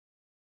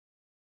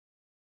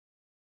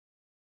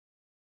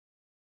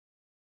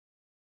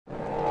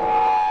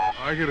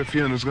I get a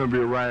feeling there's gonna be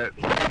a riot.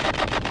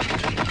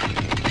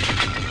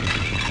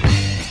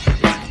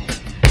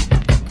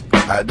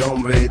 I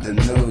don't read the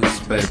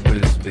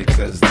newspapers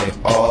because they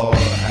all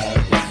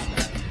have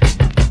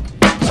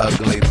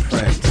ugly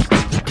prints.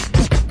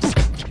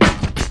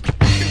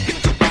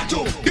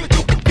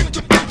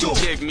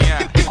 Check me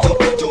out.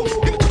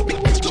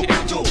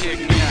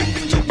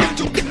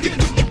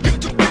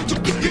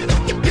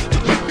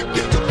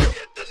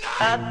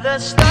 At the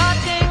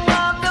starting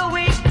of the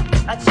week,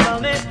 at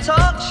Summit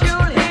Talks,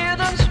 you'll hear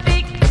them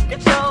speak.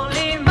 It's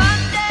only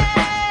Monday.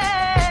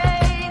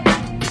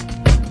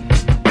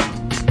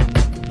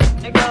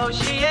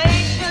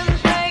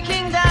 Negotiations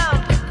breaking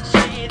down.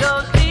 See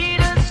those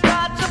leaders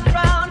start to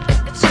frown.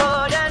 It's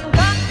sword and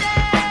gun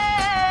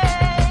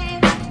day.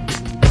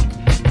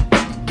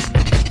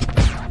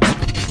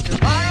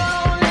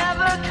 Tomorrow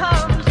never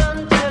comes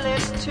until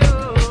it's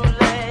too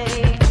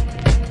late.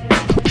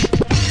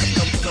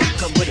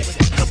 Come with it.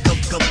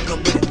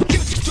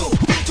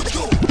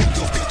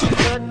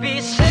 Could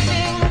be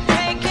sitting,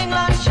 taking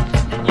lunch.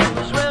 The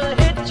news will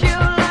hit you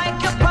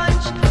like a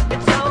punch.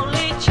 It's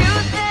only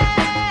Tuesday.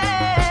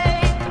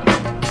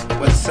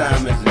 What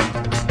time is it?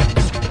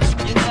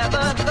 You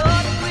never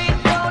thought we'd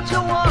go to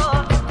war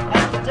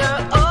after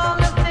all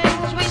the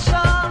things we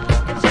saw.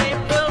 It's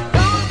April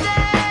Fool's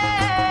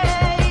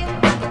Day.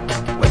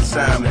 What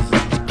time is it?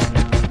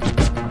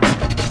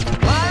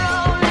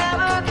 Tomorrow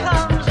never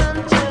comes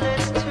until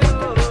it's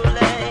too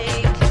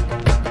late.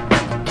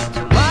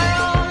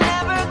 Tomorrow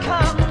never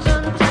comes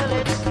until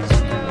it's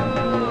too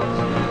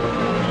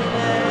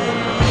late.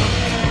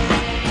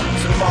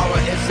 Tomorrow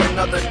is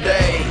another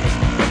day.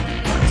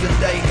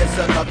 Today is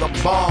another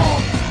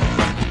bomb.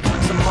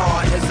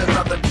 Tomorrow is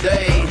another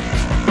day.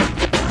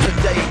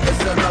 Today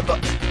is another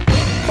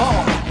bomb.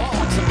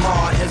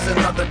 Tomorrow is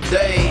another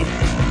day.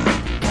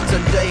 Today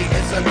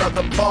is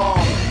another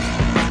bomb.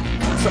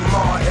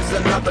 Tomorrow is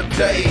another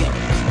day.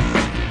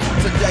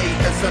 Today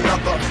is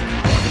another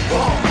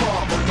bomb.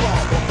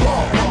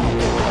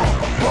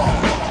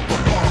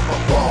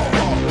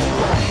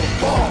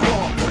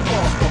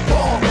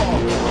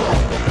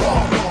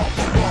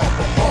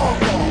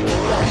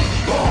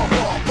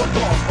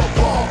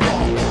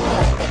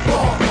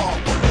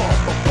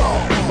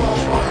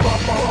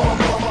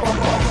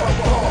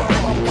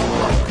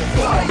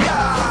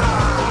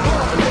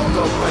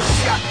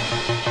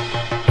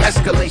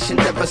 Escalation,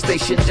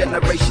 devastation,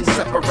 generation,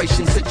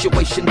 separation,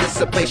 situation,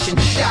 dissipation,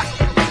 shot.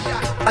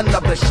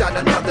 Another shot,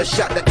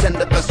 that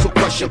tender vessel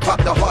crushing,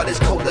 pop the heart is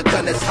cold, the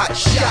gun is hot,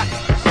 shot.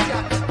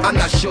 I'm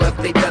not sure if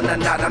they done or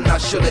not, I'm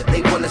not sure that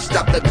they wanna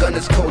stop, the gun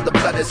is cold, the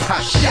blood is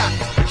hot, shot.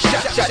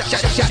 Shot, shot,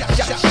 shot, shot,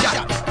 shot,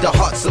 shot. The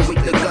hearts are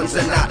weak, the guns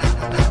are not.